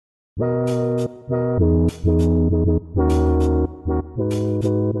I'm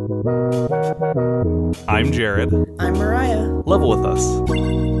Jared. I'm Mariah. Level with us.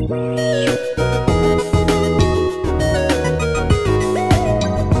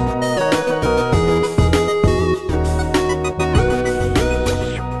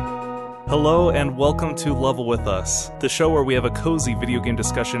 Hello and welcome to Level With Us, the show where we have a cozy video game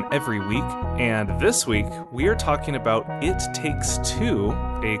discussion every week. And this week, we are talking about It Takes Two,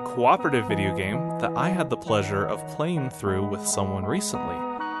 a cooperative video game that I had the pleasure of playing through with someone recently.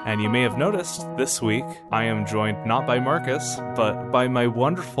 And you may have noticed, this week, I am joined not by Marcus, but by my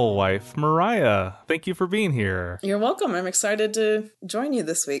wonderful wife, Mariah. Thank you for being here. You're welcome. I'm excited to join you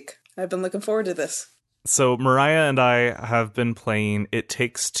this week. I've been looking forward to this. So Mariah and I have been playing It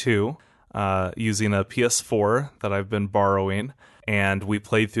Takes Two, using a PS4 that I've been borrowing, and we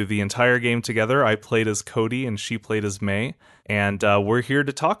played through the entire game together. I played as Cody and she played as May, and we're here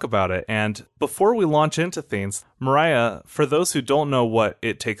to talk about it. And before we launch into things, Mariah, for those who don't know what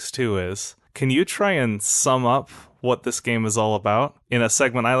It Takes Two is, can you try and sum up what this game is all about in a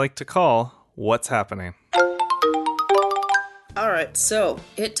segment I like to call What's Happening? Alright, so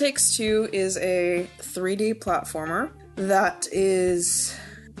It Takes Two is a 3D platformer that is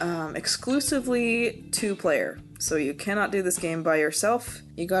exclusively two-player. So you cannot do this game by yourself.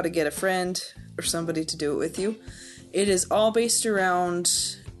 You gotta get a friend or somebody to do it with you. It is all based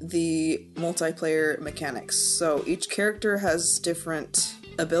around the multiplayer mechanics. So each character has different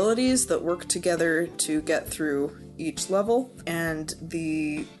abilities that work together to get through each level. And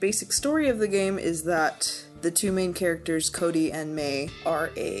the basic story of the game is that the two main characters, Cody and May,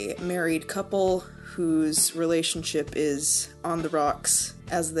 are a married couple whose relationship is on the rocks,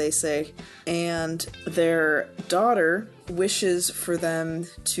 as they say, and their daughter wishes for them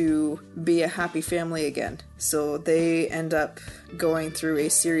to be a happy family again. So they end up going through a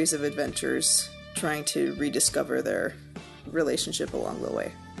series of adventures trying to rediscover their relationship along the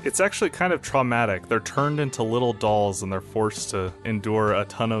way. It's actually kind of traumatic. They're turned into little dolls and they're forced to endure a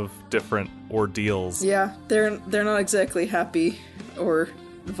ton of different ordeals. Yeah, they're not exactly happy or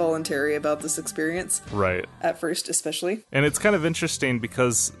voluntary about this experience. Right. At first, especially. And it's kind of interesting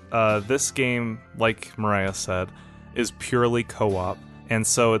because this game, like Mariah said, is purely co-op. And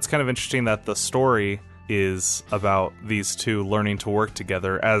so it's kind of interesting that the story is about these two learning to work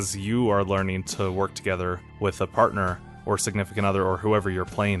together as you are learning to work together with a partner or significant other or whoever you're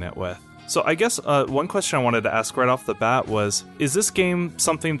playing it with. So I guess one question I wanted to ask right off the bat was, is this game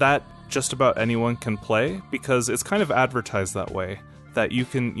something that just about anyone can play? Because it's kind of advertised that way, that you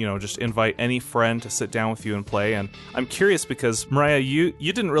can, just invite any friend to sit down with you and play. And I'm curious because, Mariah, you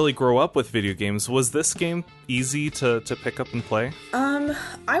didn't really grow up with video games. Was this game easy to pick up and play?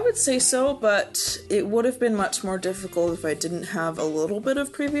 I would say so, but it would have been much more difficult if I didn't have a little bit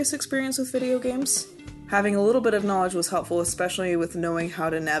of previous experience with video games. Having a little bit of knowledge was helpful, especially with knowing how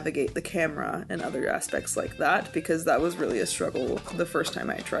to navigate the camera and other aspects like that, because that was really a struggle the first time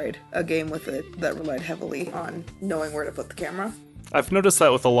I tried a game with it that relied heavily on knowing where to put the camera. I've noticed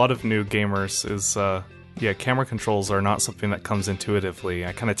that with a lot of new gamers is, camera controls are not something that comes intuitively.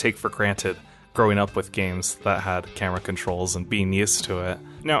 I kind of take for granted growing up with games that had camera controls and being used to it.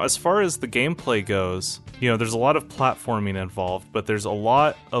 Now, as far as the gameplay goes, there's a lot of platforming involved, but there's a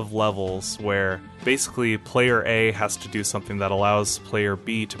lot of levels where basically player A has to do something that allows player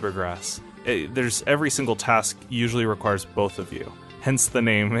B to progress. There's every single task usually requires both of you, hence the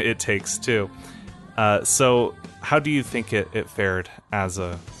name It Takes Two. So how do you think it fared as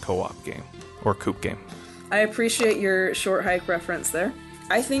a co-op game or coop game? I appreciate your short hike reference there.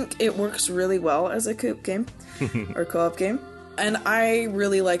 I think it works really well as a coop game or co-op game. And I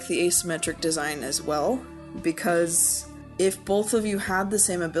really like the asymmetric design as well, because if both of you had the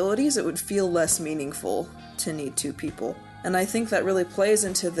same abilities, it would feel less meaningful to need two people. And I think that really plays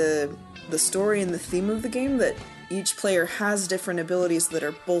into the story and the theme of the game, that each player has different abilities that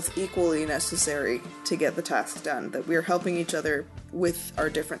are both equally necessary to get the task done, that we're helping each other with our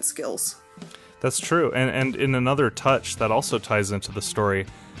different skills. That's true. And in another touch that also ties into the story,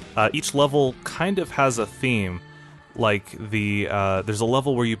 each level kind of has a theme. Like there's a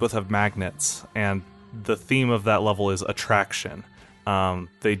level where you both have magnets, and the theme of that level is attraction.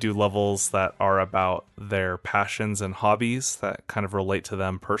 They do levels that are about their passions and hobbies that kind of relate to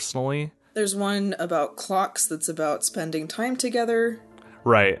them personally. There's one about clocks that's about spending time together.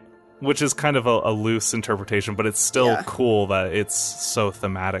 Right. Which is kind of a loose interpretation, but it's still cool that it's so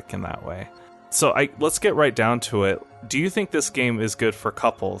thematic in that way. So let's get right down to it. Do you think this game is good for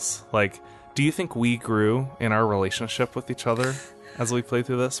couples? Like, do you think we grew in our relationship with each other as we played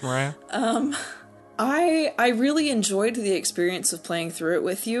through this, Mariah? I really enjoyed the experience of playing through it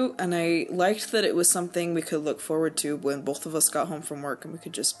with you, and I liked that it was something we could look forward to when both of us got home from work and we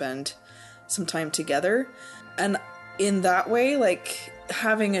could just spend some time together. And in that way, like,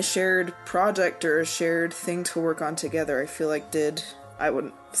 having a shared project or a shared thing to work on together, I feel like I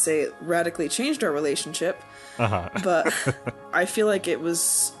wouldn't say it radically changed our relationship, but I feel like it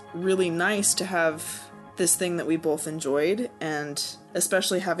was really nice to have this thing that we both enjoyed, and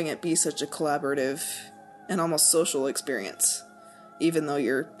especially having it be such a collaborative and almost social experience, even though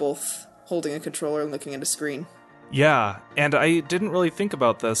you're both holding a controller and looking at a screen. Yeah, and I didn't really think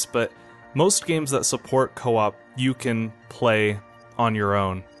about this, but most games that support co-op, you can play on your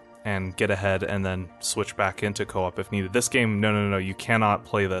own and get ahead and then switch back into co-op if needed. This game, no, you cannot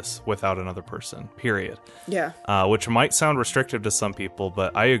play this without another person, period. Yeah. Which might sound restrictive to some people,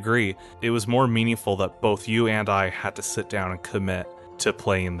 but I agree. It was more meaningful that both you and I had to sit down and commit to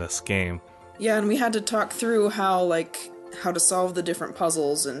playing this game. Yeah, and we had to talk through how to solve the different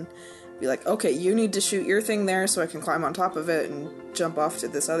puzzles and be like, okay, you need to shoot your thing there so I can climb on top of it and jump off to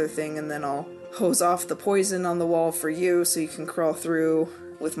this other thing, and then I'll hose off the poison on the wall for you so you can crawl through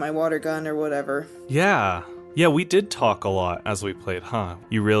with my water gun or whatever. Yeah, we did talk a lot as we played, huh?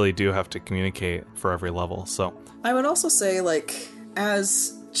 You really do have to communicate for every level, so. I would also say, like,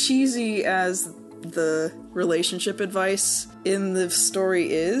 as cheesy as the relationship advice in the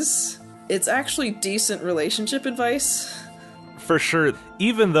story is, it's actually decent relationship advice. For sure.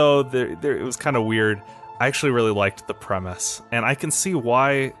 Even though it was kind of weird, I actually really liked the premise. And I can see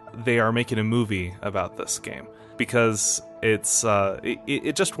why they are making a movie about this game. Because it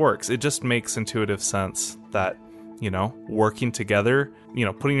just works. It just makes intuitive sense that, working together,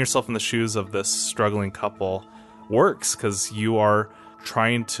 putting yourself in the shoes of this struggling couple works because you are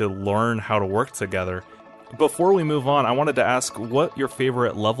trying to learn how to work together. Before we move on, I wanted to ask what your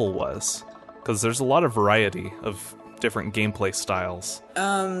favorite level was, because there's a lot of variety of different gameplay styles.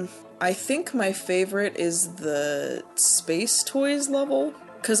 I think my favorite is the Space Toys level,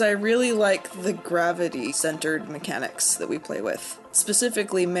 because I really like the gravity-centered mechanics that we play with.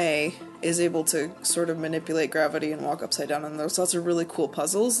 Specifically, May is able to sort of manipulate gravity and walk upside down, and there's lots of really cool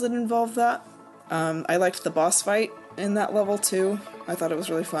puzzles that involve that. I liked the boss fight in that level, too. I thought it was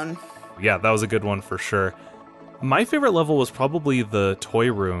really fun. Yeah, that was a good one for sure. My favorite level was probably the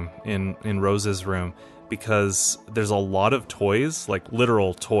toy room in Rose's room, because there's a lot of toys, like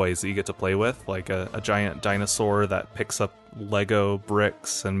literal toys that you get to play with, like a giant dinosaur that picks up Lego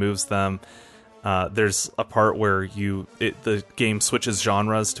bricks and moves them. There's a part where the game switches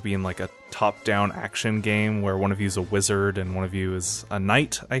genres to being like a top-down action game where one of you is a wizard and one of you is a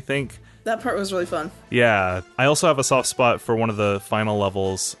knight, I think. That part was really fun. Yeah. I also have a soft spot for one of the final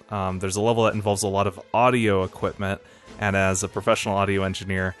levels. There's a level that involves a lot of audio equipment, and as a professional audio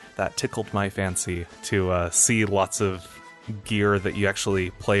engineer, that tickled my fancy to see lots of gear that you actually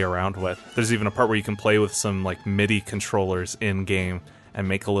play around with. There's even a part where you can play with some like MIDI controllers in-game and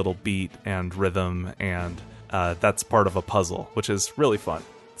make a little beat and rhythm, and that's part of a puzzle, which is really fun.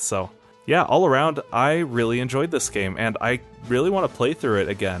 So, yeah, all around, I really enjoyed this game, and I really want to play through it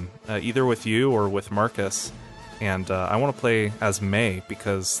again, either with you or with Marcus. And I want to play as May,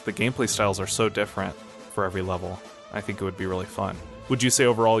 because the gameplay styles are so different for every level. I think it would be really fun. Would you say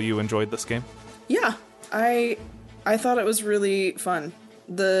overall you enjoyed this game? Yeah, I thought it was really fun.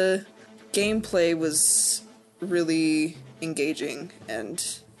 The gameplay was really engaging, and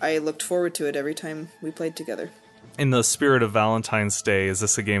I looked forward to it every time we played together. In the spirit of Valentine's Day, is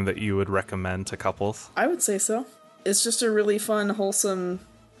this a game that you would recommend to couples? I would say so. It's just a really fun, wholesome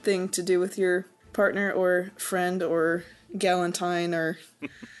thing to do with your partner or friend or galentine or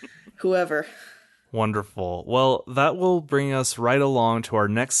whoever. Wonderful. Well, that will bring us right along to our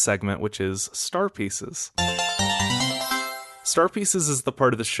next segment, which is Star Pieces. Star Pieces is the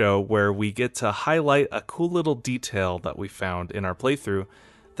part of the show where we get to highlight a cool little detail that we found in our playthrough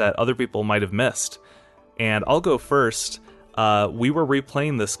that other people might have missed. And I'll go first. We were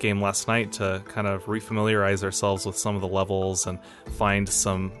replaying this game last night to kind of refamiliarize ourselves with some of the levels and find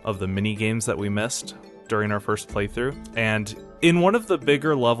some of the mini games that we missed during our first playthrough. And in one of the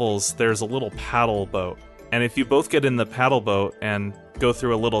bigger levels, there's a little paddle boat. And if you both get in the paddle boat and go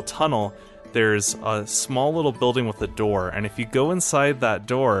through a little tunnel, there's a small little building with a door. And if you go inside that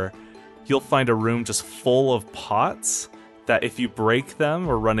door, you'll find a room just full of pots that if you break them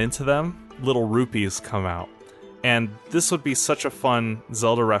or run into them, little rupees come out. And this would be such a fun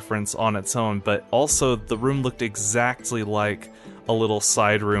Zelda reference on its own, but also the room looked exactly like a little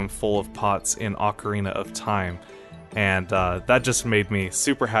side room full of pots in Ocarina of Time. And that just made me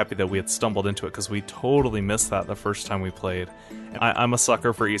super happy that we had stumbled into it, because we totally missed that the first time we played. I'm a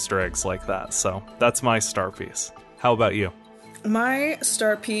sucker for Easter eggs like that, so that's my star piece. How about you? My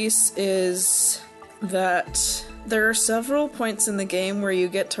star piece is that there are several points in the game where you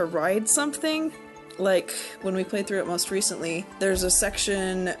get to ride something. Like, when we played through it most recently, there's a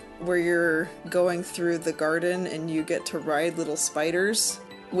section where you're going through the garden and you get to ride little spiders,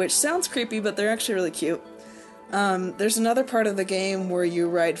 which sounds creepy, but they're actually really cute. There's another part of the game where you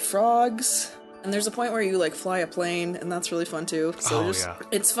ride frogs, and there's a point where you, like, fly a plane, and that's really fun, too. So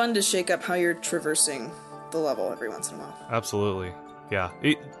it's fun to shake up how you're traversing the level every once in a while. Absolutely. Yeah.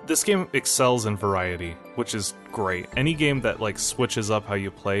 This game excels in variety, which is great. Any game that, like, switches up how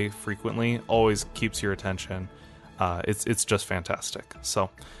you play frequently always keeps your attention. It's just fantastic. So,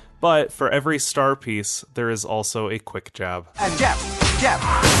 but for every star piece, there is also a quick jab. And jab.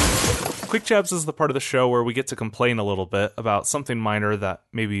 Quick Jabs is the part of the show where we get to complain a little bit about something minor that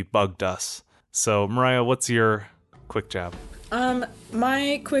maybe bugged us. So, Mariah, what's your quick jab?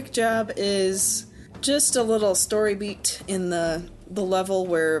 My quick jab is just a little story beat in the level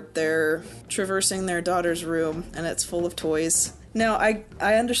where they're traversing their daughter's room and it's full of toys. Now, I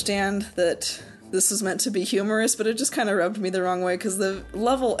understand that this was meant to be humorous, but it just kind of rubbed me the wrong way, because the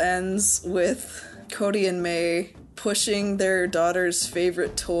level ends with Cody and May pushing their daughter's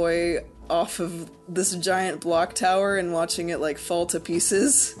favorite toy off of this giant block tower and watching it, like, fall to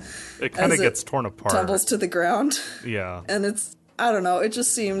pieces. It kind of gets torn apart. Tumbles to the ground. Yeah. And it's, I don't know, it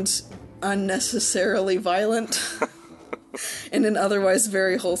just seemed unnecessarily violent in an otherwise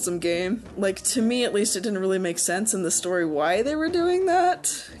very wholesome game. Like, to me at least, it didn't really make sense in the story why they were doing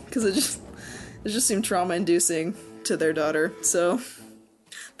that, because it just seemed trauma-inducing to their daughter. So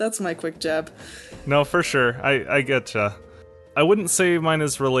that's my quick jab. No, for sure. I getcha. I wouldn't say mine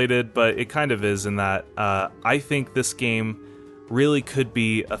is related, but it kind of is in that I think this game really could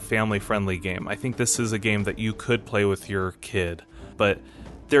be a family-friendly game. I think this is a game that you could play with your kid. But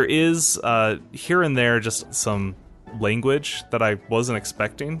there is, here and there, just some language that I wasn't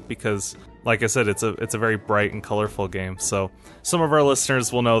expecting, because, like I said, it's a very bright and colorful game. So some of our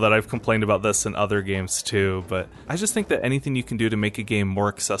listeners will know that I've complained about this in other games too, but I just think that anything you can do to make a game more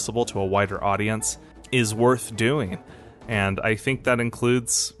accessible to a wider audience is worth doing. And I think that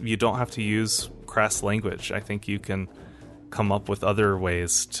includes, you don't have to use crass language. I think you can come up with other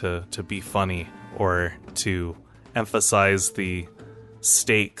ways to be funny, or to emphasize the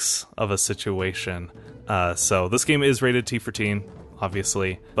stakes of a situation. So this game is rated T for teen,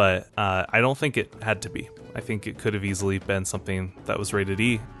 obviously, but I don't think it had to be. I think it could have easily been something that was rated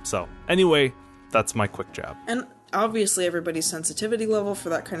E. So anyway, that's my quick jab. And obviously everybody's sensitivity level for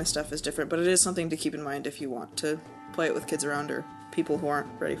that kind of stuff is different, but it is something to keep in mind if you want to play it with kids around or people who aren't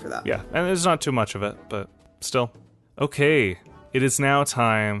ready for that. Yeah, and there's not too much of it, but still. Okay, it is now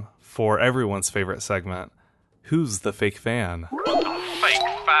time for everyone's favorite segment, Who's the Fake Fan?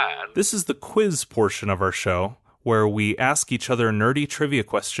 This is the quiz portion of our show, where we ask each other nerdy trivia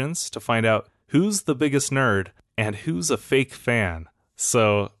questions to find out who's the biggest nerd and who's a fake fan.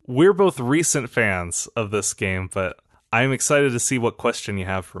 So, we're both recent fans of this game, but I'm excited to see what question you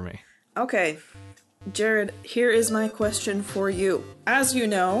have for me. Okay, Jared, here is my question for you. As you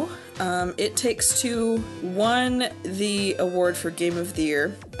know, It Takes Two won the award for Game of the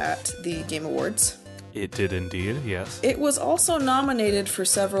Year at the Game Awards. It did indeed, yes. It was also nominated for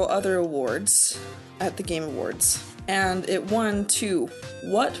several other awards at the Game Awards, and it won 2.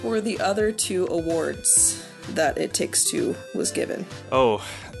 What were the other 2 awards that It Takes Two was given? Oh,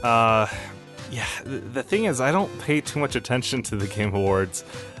 yeah, the thing is, I don't pay too much attention to the Game Awards,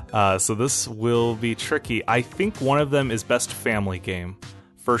 so this will be tricky. I think one of them is Best Family Game,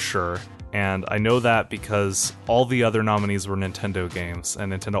 for sure. And I know that because all the other nominees were Nintendo games,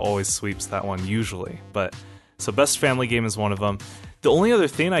 and Nintendo always sweeps that one usually. But so Best Family Game is one of them. The only other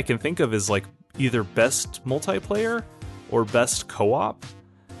thing I can think of is like either Best Multiplayer or Best Co-op.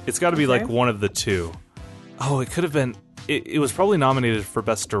 It's got to be like one of the two. Oh, it could have been. It was probably nominated for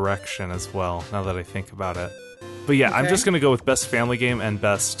Best Direction as well, now that I think about it. But yeah, I'm just going to go with Best Family Game and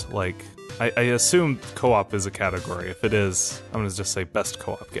Best, like, I assume Co-op is a category. If it is, I'm going to just say Best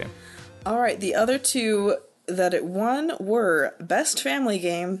Co-op Game. All right, the other 2 that it won were Best Family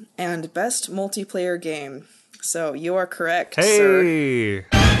Game and Best Multiplayer Game. So you are correct, sir. Hey!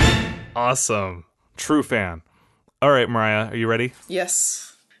 Awesome. True fan. All right, Mariah, are you ready?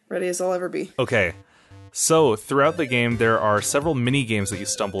 Yes, ready as I'll ever be. Okay. So, throughout the game, there are several mini games that you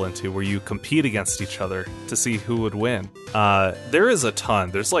stumble into where you compete against each other to see who would win. There is a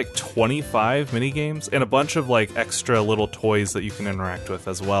ton. There's like 25 mini games and a bunch of like extra little toys that you can interact with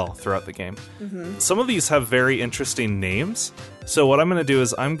as well throughout the game. Some of these have very interesting names. So, what I'm going to do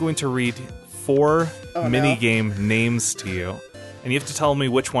is I'm going to read 4 mini game names to you, and you have to tell me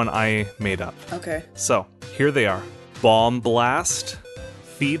which one I made up. Okay. So, here they are: Bomb Blast,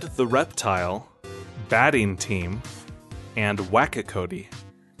 Feed the Reptile, Batting Team, and Whack-A-Cody.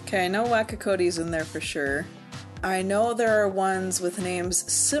 Okay, I know Whack-A-Cody's in there for sure. I know there are ones with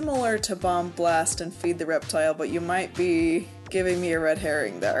names similar to Bomb Blast and Feed the Reptile, but you might be giving me a red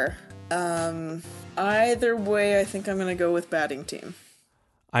herring there. Either way, I think I'm gonna go with Batting Team.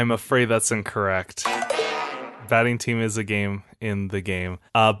 I'm afraid that's incorrect. Batting Team is a game in the game.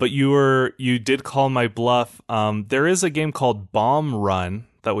 But you did call my bluff. There is a game called Bomb Run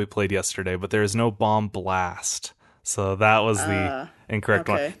that we played yesterday, but there is no Bomb Blast. So that was the incorrect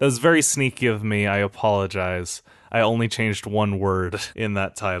one. That was very sneaky of me. I apologize. I only changed one word in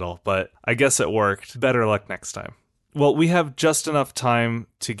that title, but I guess it worked. Better luck next time. Well, we have just enough time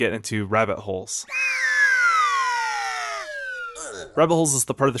to get into Rabbit Holes. Rabbit Holes is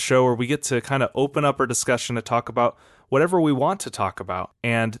the part of the show where we get to kind of open up our discussion to talk about whatever we want to talk about.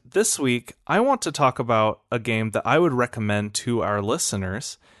 And this week, I want to talk about a game that I would recommend to our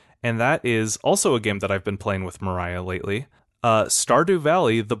listeners, and that is also a game that I've been playing with Mariah lately, Stardew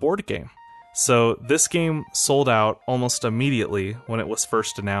Valley, the board game. So this game sold out almost immediately when it was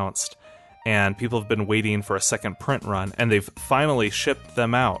first announced, and people have been waiting for a second print run, and they've finally shipped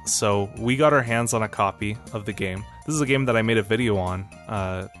them out. So we got our hands on a copy of the game. This is a game that I made a video on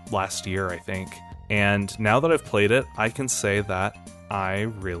last year, I think. And now that I've played it, I can say that I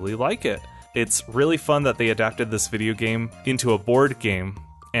really like it. It's really fun that they adapted this video game into a board game,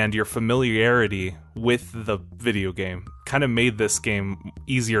 and your familiarity with the video game kind of made this game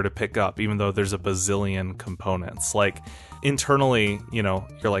easier to pick up, even though there's a bazillion components. Like, internally, you know,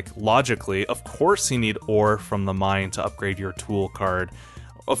 you're like, logically, of course you need ore from the mine to upgrade your tool card.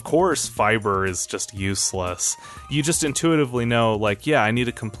 Of course, fiber is just useless. You just intuitively know, like, yeah, I need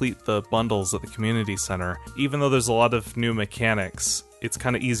to complete the bundles at the community center. Even though there's a lot of new mechanics, it's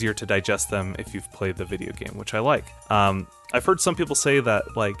kind of easier to digest them if you've played the video game, which I like. I've heard some people say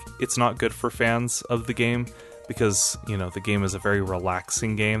that, like, it's not good for fans of the game because, you know, the game is a very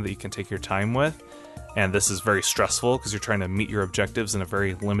relaxing game that you can take your time with. And this is very stressful because you're trying to meet your objectives in a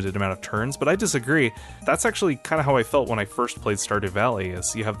very limited amount of turns. But I disagree. That's actually kind of how I felt when I first played Stardew Valley,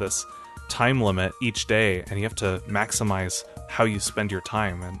 is you have this time limit each day and you have to maximize how you spend your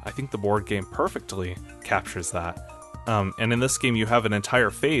time. And I think the board game perfectly captures that. And in this game, you have an entire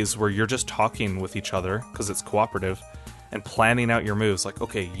phase where you're just talking with each other because it's cooperative and planning out your moves. Like,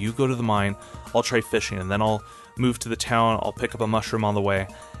 okay, you go to the mine, I'll try fishing, and then I'll move to the town, I'll pick up a mushroom on the way,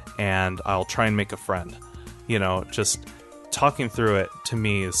 and I'll try and make a friend. You know, just talking through it to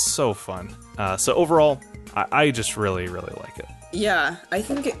me is so fun. So overall, I just really, really like it. Yeah, I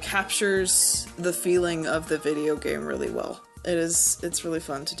think it captures the feeling of the video game really well. It's really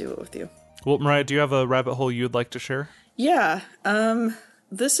fun to do it with you. Well, Mariah, do you have a rabbit hole you'd like to share? Yeah,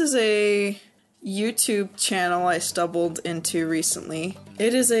 this is a YouTube channel I stumbled into recently.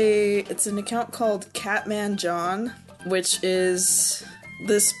 It's an account called Catman John, which is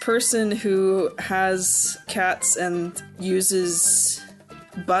this person who has cats and uses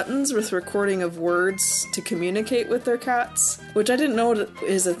buttons with recording of words to communicate with their cats, which I didn't know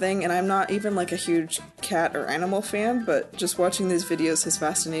is a thing, and I'm not even like a huge cat or animal fan, but just watching these videos has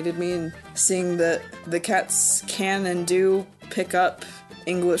fascinated me, and seeing that the cats can and do pick up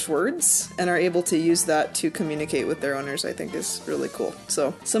English words and are able to use that to communicate with their owners, I think is really cool.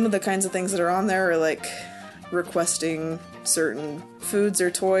 So some of the kinds of things that are on there are like requesting certain foods or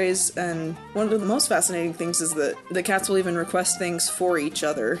toys, and one of the most fascinating things is that the cats will even request things for each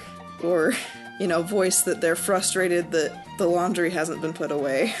other, or, you know, voice that they're frustrated that the laundry hasn't been put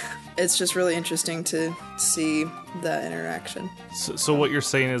away. It's just really interesting to see that interaction. So what you're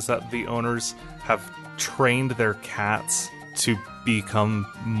saying is that the owners have trained their cats to become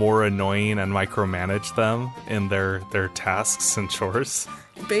more annoying and micromanage them in their tasks and chores?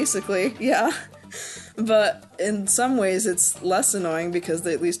 Basically, yeah. But in some ways it's less annoying because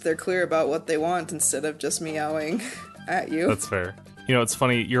at least they're clear about what they want instead of just meowing at you. That's fair. You know, it's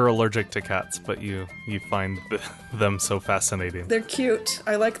funny, you're allergic to cats, but you find them so fascinating. They're cute.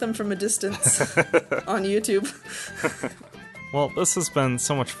 I like them from a distance on YouTube. Well, this has been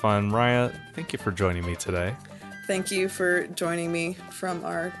so much fun. Mariah, thank you for joining me today. Thank you for joining me from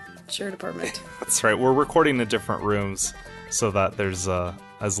our shared apartment. That's right. We're recording in different rooms so that there's a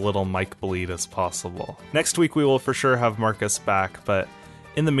as little Mike bleed as possible. Next week we will for sure have Marcus back, but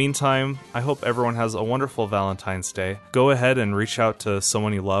in the meantime, I hope everyone has a wonderful Valentine's Day. Go ahead and reach out to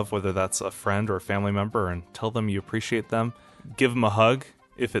someone you love, whether that's a friend or a family member, and tell them you appreciate them. Give them a hug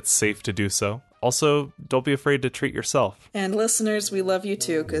if it's safe to do so. Also, don't be afraid to treat yourself. And listeners, we love you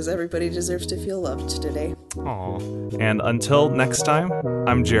too, because everybody deserves to feel loved today. Aw. And until next time,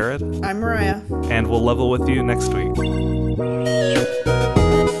 I'm Jared. I'm Mariah. And we'll level with you next week.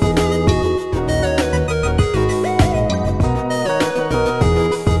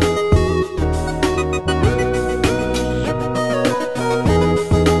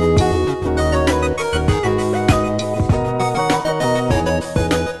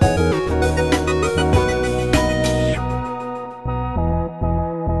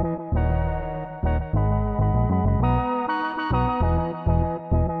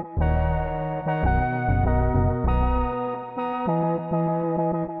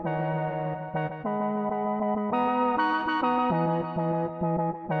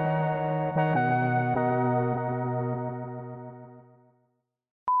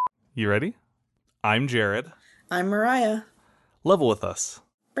 You ready? I'm Jared. I'm Mariah. Level with us.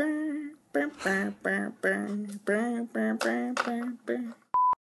 Burn, burn, burn, burn, burn, burn, burn, burn, burn, burn.